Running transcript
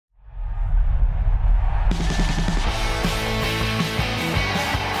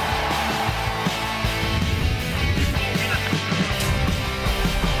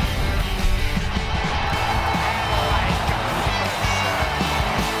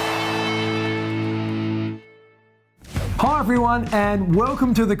Hi everyone and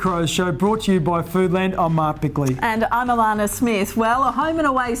welcome to The Crows Show, brought to you by Foodland. I'm Mark Bickley. And I'm Alana Smith. Well, a home and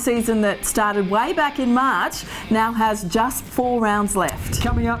away season that started way back in March now has just 4 rounds left.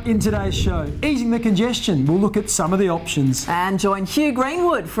 Coming up in today's show, easing the congestion, we'll look at some of the options. And join Hugh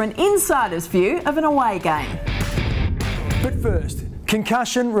Greenwood for an insider's view of an away game. But first,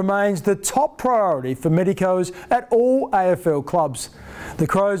 concussion remains the top priority for medicos at all AFL clubs. The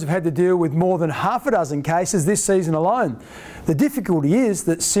Crows have had to deal with more than half a dozen cases this season alone. The difficulty is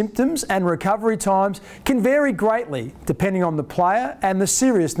that symptoms and recovery times can vary greatly depending on the player and the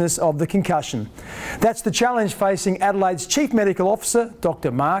seriousness of the concussion. That's the challenge facing Adelaide's Chief Medical Officer,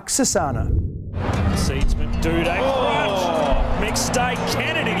 Dr. Marc Cesana. Seedsman, Duday, mistake,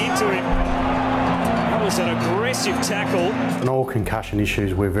 Kennedy into him. That was an aggressive tackle. On all concussion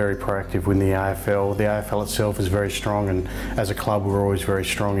issues, we're very proactive with the AFL. The AFL itself is very strong, and as a club, we're always very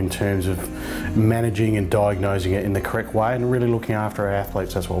strong in terms of managing and diagnosing it in the correct way and really looking after our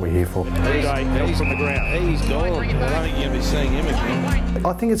athletes. That's what we're here for. Duday from the ground. He's gone. I don't think you're going to be seeing him again.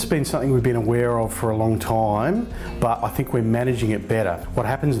 I think it's been something we've been aware of for a long time, but I think we're managing it better. What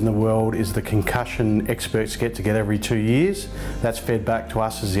happens in the world is the concussion experts get together every 2 years. That's fed back to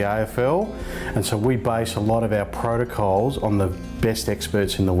us as the AFL, and so we base a lot of our protocols on the best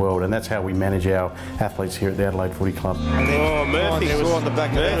experts in the world, and that's how we manage our athletes here at the Adelaide Footy Club. Oh, Murphy's on the back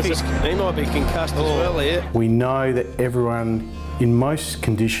of Murphy's. He might be concussed as well here. We know that everyone in most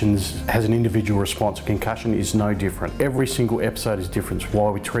conditions has an individual response. A concussion is no different. Every single episode is different. It's why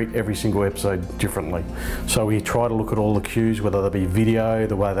we treat every single episode differently. So we try to look at all the cues, whether they be video,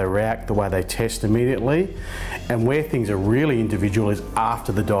 the way they react, the way they test immediately. And where things are really individual is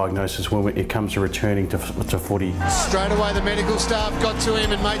after the diagnosis, when it comes to returning to footy. Straight away the medical staff got to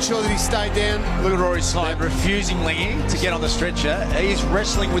him and made sure that he stayed down. Look at Rory Sloan refusing Lingy to get on the stretcher. He's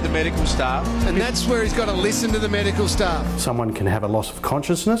wrestling with the medical staff. And that's where he's got to listen to the medical staff. Someone can have a loss of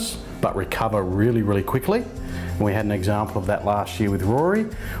consciousness but recover really, really quickly. And we had an example of that last year with Rory,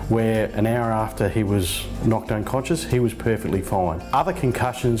 where an hour after he was knocked unconscious, he was perfectly fine. Other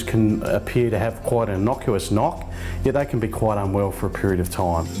concussions can appear to have quite an innocuous knock, yet they can be quite unwell for a period of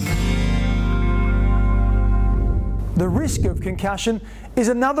time. The risk of concussion is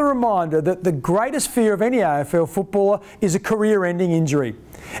another reminder that the greatest fear of any AFL footballer is a career-ending injury.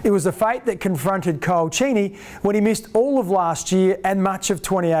 It was the fate that confronted Kyle Cheney when he missed all of last year and much of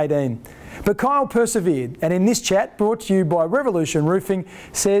 2018. But Kyle persevered, and in this chat, brought to you by Revolution Roofing,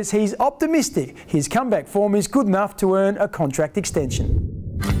 says he's optimistic his comeback form is good enough to earn a contract extension.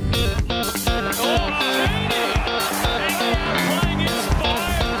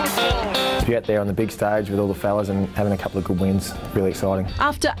 To be out there on the big stage with all the fellas and having a couple of good wins, really exciting.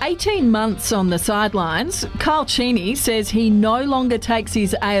 After 18 months on the sidelines, Kyle Cheney says he no longer takes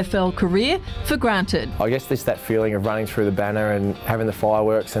his AFL career for granted. I guess just that feeling of running through the banner and having the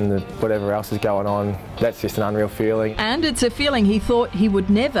fireworks and whatever else is going on, that's just an unreal feeling. And it's a feeling he thought he would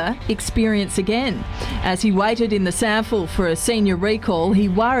never experience again. As he waited in the sample for a senior recall, he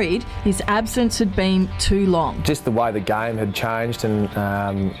worried his absence had been too long. Just the way the game had changed, and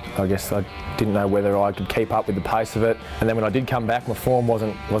I guess I didn't know whether I could keep up with the pace of it. And then when I did come back, my form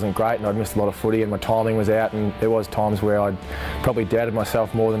wasn't great, and I'd missed a lot of footy, and my timing was out, and there was times where I'd probably doubted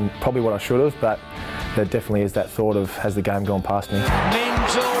myself more than probably what I should have. But there definitely is that thought of, has the game gone past me?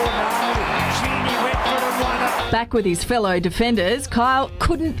 Back with his fellow defenders, Kyle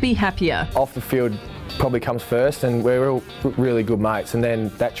couldn't be happier. Off the field probably comes first, and we're all really good mates, and then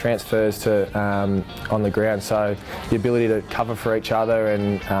that transfers to on the ground. So the ability to cover for each other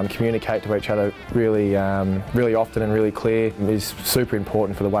and communicate to each other really often and really clear is super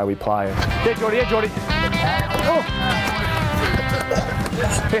important for the way we play. Yeah, Jordie, yeah, Jordie.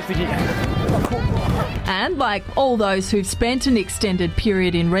 And like all those who've spent an extended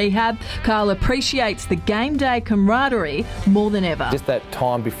period in rehab, Kyle appreciates the game day camaraderie more than ever. Just that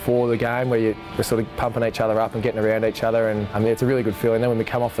time before the game where you're sort of pumping each other up and getting around each other, and I mean, it's a really good feeling. Then when we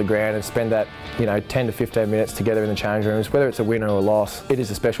come off the ground and spend that 10 to 15 minutes together in the change rooms, whether it's a win or a loss, it is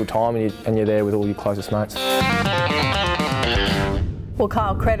a special time, and you're there with all your closest mates. Well,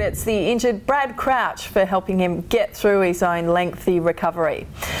 Kyle credits the injured Brad Crouch for helping him get through his own lengthy recovery.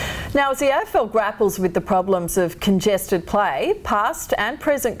 Now, as the AFL grapples with the problems of congested play, past and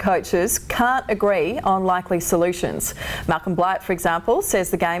present coaches can't agree on likely solutions. Malcolm Blight, for example, says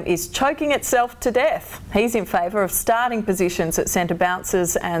the game is choking itself to death. He's in favour of starting positions at centre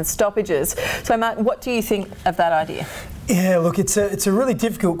bounces and stoppages. So, Martin, what do you think of that idea? Yeah, look, it's a really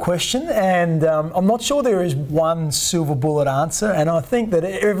difficult question, and I'm not sure there is one silver bullet answer, and I think that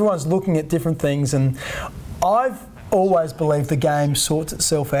everyone's looking at different things, and I've always believe the game sorts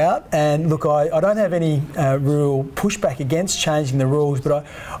itself out. And look, I don't have any real pushback against changing the rules, but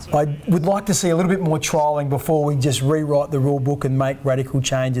I would like to see a little bit more trialling before we just rewrite the rule book and make radical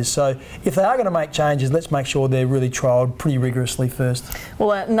changes. So if they are going to make changes, let's make sure they're really trialled pretty rigorously first.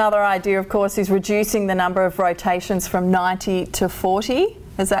 Well, another idea, of course, is reducing the number of rotations from 90 to 40.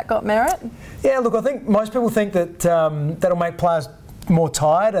 Has that got merit? Yeah, look, I think most people think that that'll make players more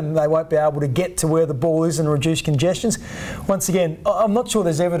tired and they won't be able to get to where the ball is and reduce congestions. Once again, I'm not sure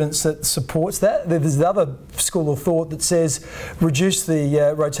there's evidence that supports that. There's the other school of thought that says reduce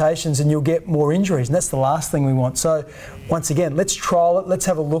the rotations and you'll get more injuries, and that's the last thing we want. So once again, let's trial it, let's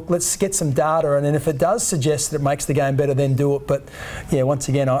have a look, let's get some data, and then if it does suggest that it makes the game better, then do it. But yeah, once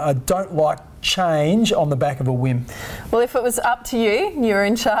again, I don't like change on the back of a whim. Well, if it was up to you, you're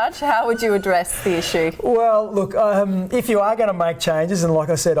in charge, how would you address the issue? Well, look, if you are going to make changes, and like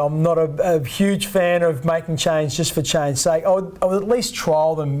I said, I'm not a huge fan of making change just for change's sake, I would at least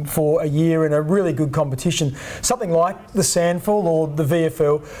trial them for a year in a really good competition, something like the SANFL or the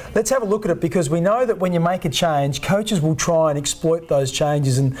VFL. Let's have a look at it, because we know that when you make a change, coaches will try and exploit those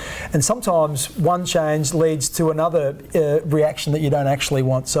changes, and sometimes one change leads to another reaction that you don't actually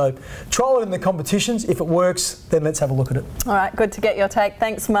want. So trial it in the competitions. If it works, then let's have a look at it. All right, good to get your take.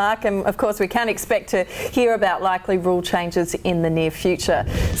 Thanks, Mark. And of course, we can expect to hear about likely rule changes in the near future.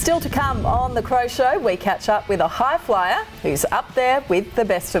 Still to come on The Crow Show, we catch up with a high flyer who's up there with the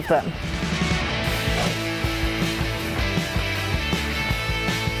best of them.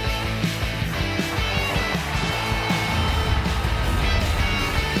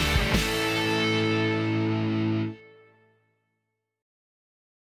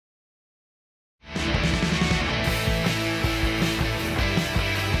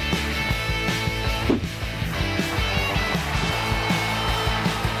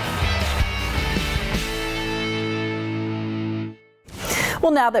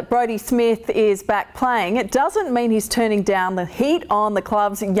 Well, now that Brodie Smith is back playing, it doesn't mean he's turning down the heat on the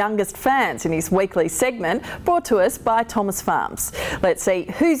club's youngest fans in his weekly segment brought to us by Thomas Farms. Let's see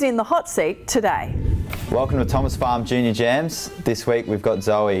who's in the hot seat today. Welcome to Thomas Farm Junior Jams. This week we've got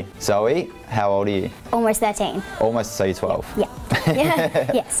Zoe. Zoe, how old are you? Almost 13. Almost, so you're 12? Yeah.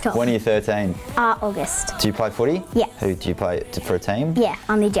 Yes, 12. When are you 13? August. Do you play footy? Yeah. Who do you play for a team? Yeah,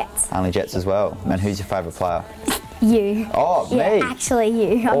 only Jets. Only Jets as well. And who's your favourite player? You. Oh, yeah, me? actually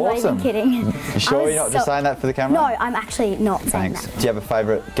you. I'm awesome. not even kidding. You sure you're not just saying that for the camera? No, I'm actually not saying Thanks. that. Do you have a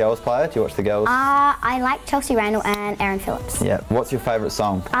favourite girls player? Do you watch the girls? I like Chelsea Randall and Erin Phillips. Yeah. What's your favourite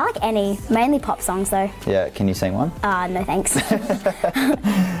song? I like any, mainly pop songs though. Yeah, can you sing one? No thanks.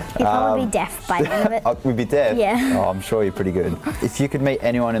 You'd probably be deaf by the end of it. We'd be deaf? Yeah. Oh, I'm sure you're pretty good. If you could meet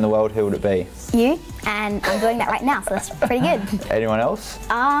anyone in the world, who would it be? You, and I'm doing that right now, so that's pretty good. Anyone else?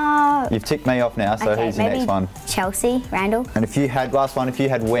 You've ticked me off now, so okay, who's your next one? Chelsea Randall. And if you had, last one, if you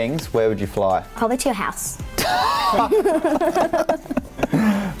had wings, where would you fly? Probably to your house.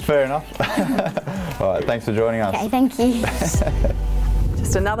 Fair enough. All right, thanks for joining us. Okay, thank you.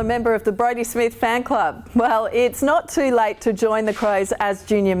 Just another member of the Brodie Smith fan club. Well, it's not too late to join the Crows as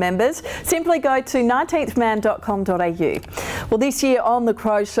junior members. Simply go to 19thman.com.au. Well, this year on The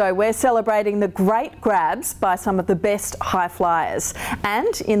Crow Show, we're celebrating the great grabs by some of the best high flyers.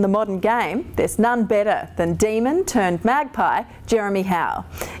 And in the modern game, there's none better than demon turned magpie, Jeremy Howe.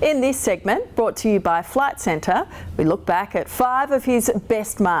 In this segment, brought to you by Flight Centre, we look back at 5 of his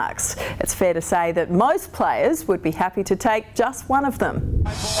best marks. It's fair to say that most players would be happy to take just one of them.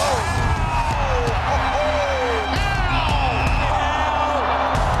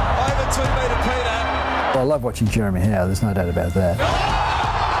 I love watching Jeremy Howe, there's no doubt about that.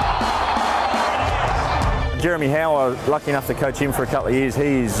 Jeremy Howe, I was lucky enough to coach him for a couple of years.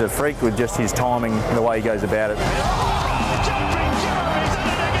 He's a freak with just his timing and the way he goes about it.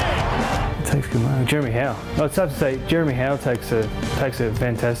 Takes good mark. Jeremy Howe. I'd have to say Jeremy Howe takes a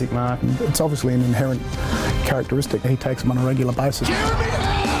fantastic mark. It's obviously an inherent characteristic. He takes them on a regular basis.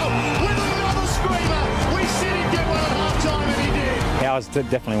 Howe's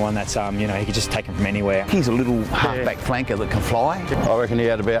definitely one that's, you know, he could just take him from anywhere. He's a little halfback flanker that can fly. I reckon he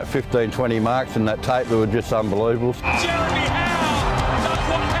had about 15, 20 marks in that tape that were just unbelievable. Jeremy Howe, that's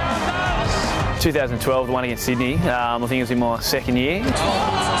what Howe does. 2012, the one against Sydney. I think it was in my second year.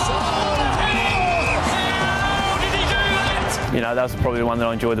 You know, that was probably the one that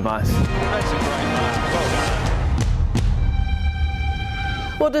I enjoyed the most.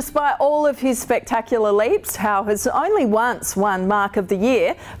 Well, despite all of his spectacular leaps, Howe has only once won Mark of the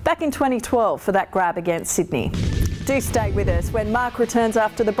Year, back in 2012 for that grab against Sydney. Do stay with us. When Mark returns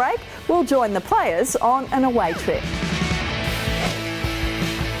after the break, we'll join the players on an away trip.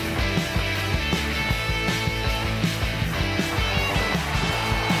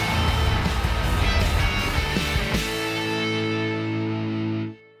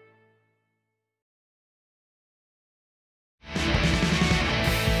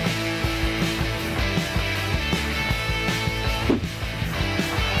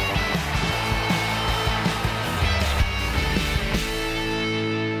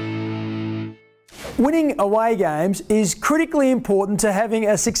 Winning away games is critically important to having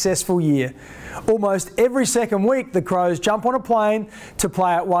a successful year. Almost every second week, the Crows jump on a plane to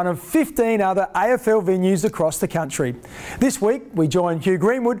play at one of 15 other AFL venues across the country. This week, we join Hugh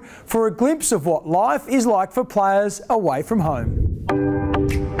Greenwood for a glimpse of what life is like for players away from home.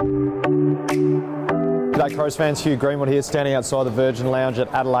 G'day Crows fans, Hugh Greenwood here, standing outside the Virgin Lounge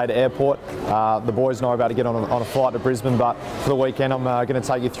at Adelaide Airport. The boys and I are about to get on a flight to Brisbane, but for the weekend I'm going to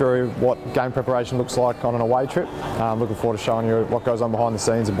take you through what game preparation looks like on an away trip. Looking forward to showing you what goes on behind the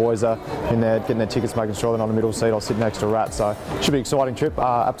scenes. The boys are in there getting their tickets, making sure they're not in the middle seat. I'll sit next to Rat, so it should be an exciting trip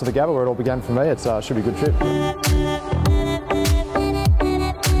up to the Gabba where it all began for me. It should be a good trip.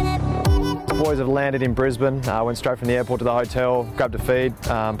 The boys have landed in Brisbane, went straight from the airport to the hotel, grabbed a feed,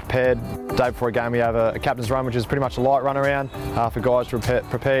 prepared. The day before a game we have a captain's run, which is pretty much a light run around for guys to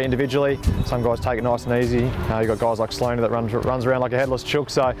prepare individually. Some guys take it nice and easy. You've got guys like Sloaner that runs around like a headless chook,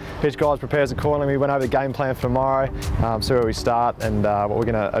 so each guy prepares accordingly. We went over the game plan for tomorrow, see where we start and what we're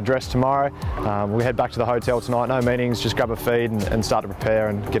going to address tomorrow. We head back to the hotel tonight, no meetings, just grab a feed and start to prepare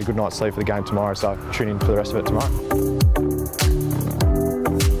and get a good night's sleep for the game tomorrow, so tune in for the rest of it tomorrow.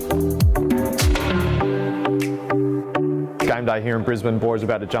 Game day here in Brisbane, boys are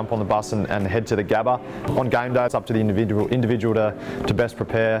about to jump on the bus and head to the Gabba. On game day, it's up to the individual to best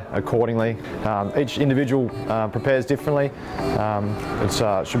prepare accordingly. Each individual prepares differently.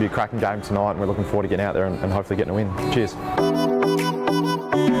 It should be a cracking game tonight, and we're looking forward to getting out there and hopefully getting a win. Cheers.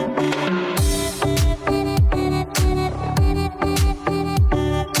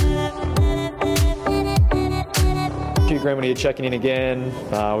 Greenwood here checking in again.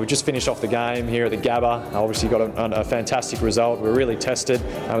 We've just finished off the game here at the Gabba. Obviously got a fantastic result. We're really tested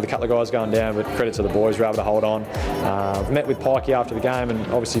with a couple of guys going down, but credit to the boys, we're able to hold on. Met with Pikey after the game and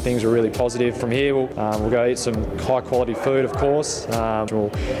obviously things were really positive. From here we'll go eat some high quality food, of course. We'll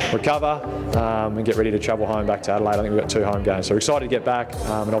recover and get ready to travel home back to Adelaide. I think we've got 2 home games, so we're excited to get back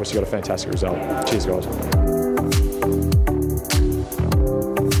and obviously got a fantastic result. Cheers guys.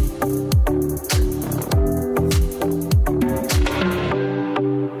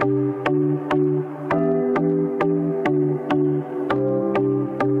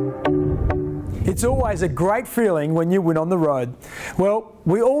 It's always a great feeling when you win on the road. Well,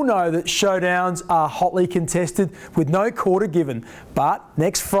 we all know that showdowns are hotly contested with no quarter given. But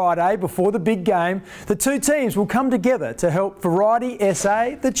next Friday, before the big game, the 2 teams will come together to help Variety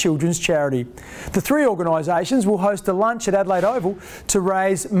SA, the children's charity. The 3 organisations will host a lunch at Adelaide Oval to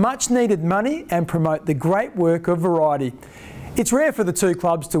raise much needed money and promote the great work of Variety. It's rare for the 2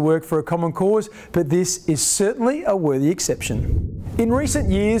 clubs to work for a common cause, but this is certainly a worthy exception. In recent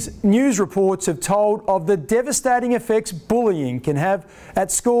years, news reports have told of the devastating effects bullying can have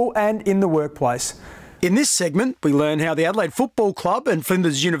at school and in the workplace. In this segment, we learn how the Adelaide Football Club and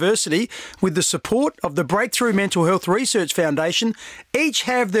Flinders University, with the support of the Breakthrough Mental Health Research Foundation, each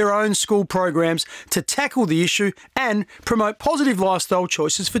have their own school programs to tackle the issue and promote positive lifestyle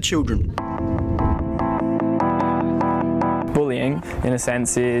choices for children. Bullying, in a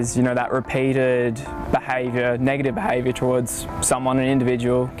sense, is that repeated behaviour, negative behaviour towards someone, an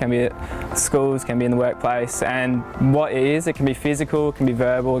individual. Can be at schools, can be in the workplace, and what it is, it can be physical, it can be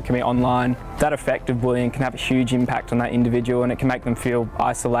verbal, it can be online. That effect of bullying can have a huge impact on that individual, and it can make them feel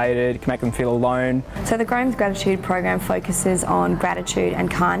isolated, it can make them feel alone. So the Grome's Gratitude program focuses on gratitude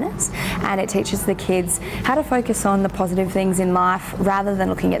and kindness, and it teaches the kids how to focus on the positive things in life rather than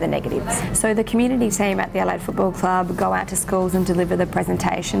looking at the negatives. So the community team at the Adelaide Football Club go out to schools and deliver the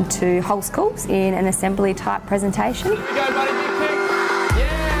presentation to whole schools in an assembly type presentation.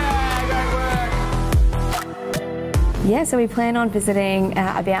 Yeah, so we plan on visiting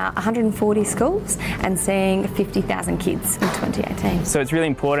about 140 schools and seeing 50,000 kids in 2018. So it's really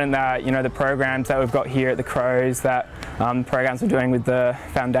important that the programs that we've got here at the Crows, that programs we're doing with the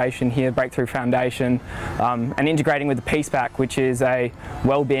foundation here, Breakthrough Foundation, and integrating with the Peace Pack, which is a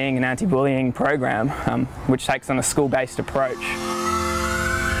wellbeing and anti-bullying program, which takes on a school-based approach.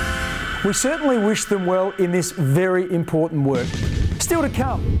 We certainly wish them well in this very important work. Still to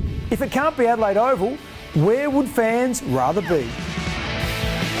come, if it can't be Adelaide Oval, where would fans rather be?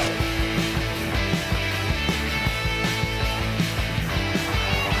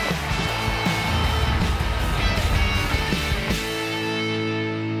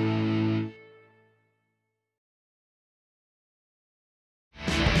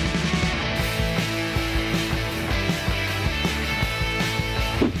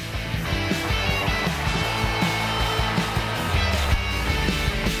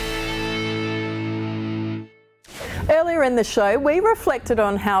 Earlier Earlier in the show, we reflected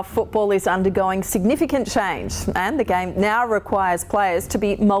on how football is undergoing significant change, and the game now requires players to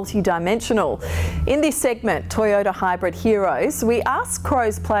be multi-dimensional. In this segment, Toyota Hybrid Heroes, we asked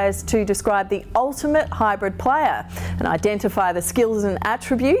Crows players to describe the ultimate hybrid player and identify the skills and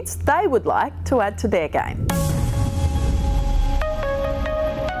attributes they would like to add to their game.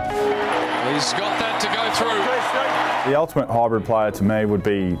 He's got that to go through. The ultimate hybrid player to me would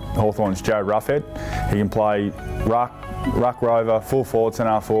be Hawthorn's Joe Roughhead. He can play ruck rover, full forward,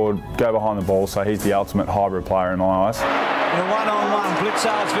 centre forward, go behind the ball, so he's the ultimate hybrid player in my eyes. In a one-on-one,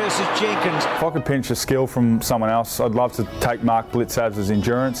 Blitzards versus Jenkins. If I could pinch a skill from someone else, I'd love to take Marc Blitzards'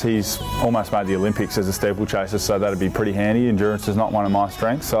 endurance. He's almost made the Olympics as a steeplechaser, so that'd be pretty handy. Endurance is not one of my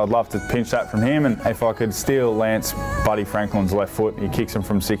strengths, so I'd love to pinch that from him. And if I could steal Lance Buddy Franklin's left foot, he kicks him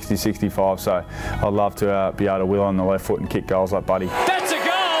from 60, 65, so I'd love to be able to wheel on the left foot and kick goals like Buddy. That's a goal!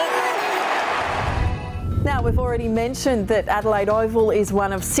 Now, we've already mentioned that Adelaide Oval is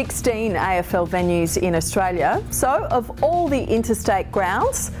one of 16 AFL venues in Australia. So, of all the interstate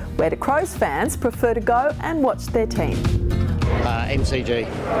grounds, where do Crows fans prefer to go and watch their team? MCG.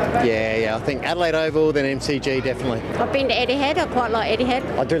 Yeah, I think Adelaide Oval, then MCG, definitely. I've been to Etihad. I quite like Etihad.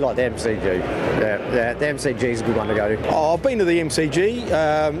 I do like the MCG. Yeah, the MCG is a good one to go to. Oh, I've been to the MCG.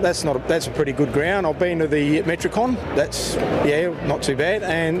 That's a pretty good ground. I've been to the Metricon. That's not too bad.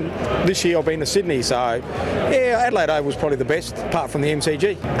 And this year I've been to Sydney. So yeah, Adelaide Oval's probably the best, apart from the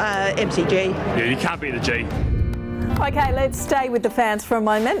MCG. MCG. Yeah, you can't beat the G. Okay, let's stay with the fans for a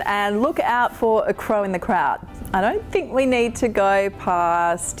moment and look out for a crow in the crowd. I don't think we need to go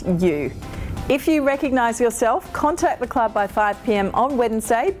past you. If you recognise yourself, contact the club by 5 p.m. on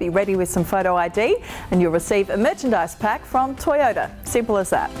Wednesday. Be ready with some photo ID and you'll receive a merchandise pack from Toyota. Simple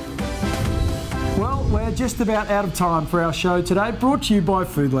as that. Well, we're just about out of time for our show today, brought to you by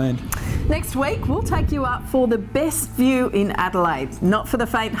Foodland. Next week, we'll take you up for the best view in Adelaide. Not for the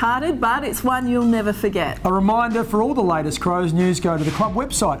faint-hearted, but it's one you'll never forget. A reminder, for all the latest Crows news, go to the club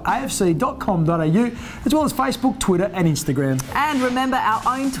website, afc.com.au, as well as Facebook, Twitter and Instagram. And remember our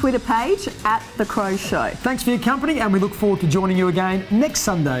own Twitter page, @The Crows Show. Thanks for your company, and we look forward to joining you again next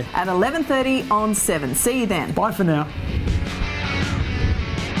Sunday at 11:30 on 7. See you then. Bye for now.